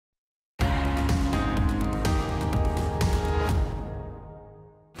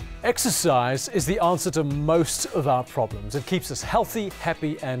Exercise is the answer to most of our problems. It keeps us healthy,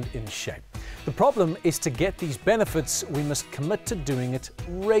 happy, and in shape. The problem is to get these benefits, we must commit to doing it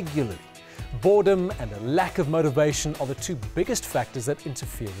regularly. Boredom and a lack of motivation are the two biggest factors that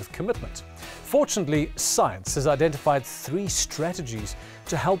interfere with commitment. Fortunately, science has identified 3 strategies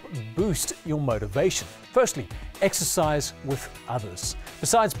to help boost your motivation. Firstly, exercise with others.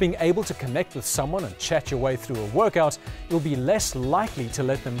 Besides being able to connect with someone and chat your way through a workout, you'll be less likely to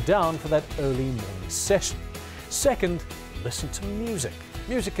let them down for that early morning session. Second, listen to music.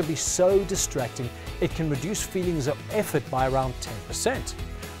 Music can be so distracting, it can reduce feelings of effort by around 10%.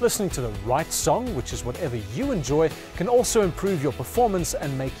 Listening to the right song, which is whatever you enjoy, can also improve your performance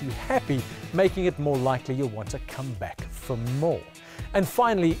and make you happy, making it more likely you'll want to come back for more. And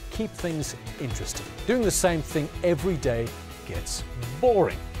finally, keep things interesting. Doing the same thing every day gets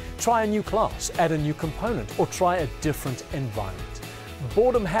boring. Try a new class, add a new component, or try a different environment.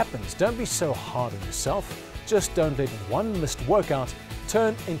 Boredom happens. Don't be so hard on yourself. Just don't let one missed workout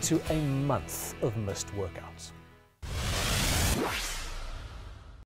turn into a month of missed workouts.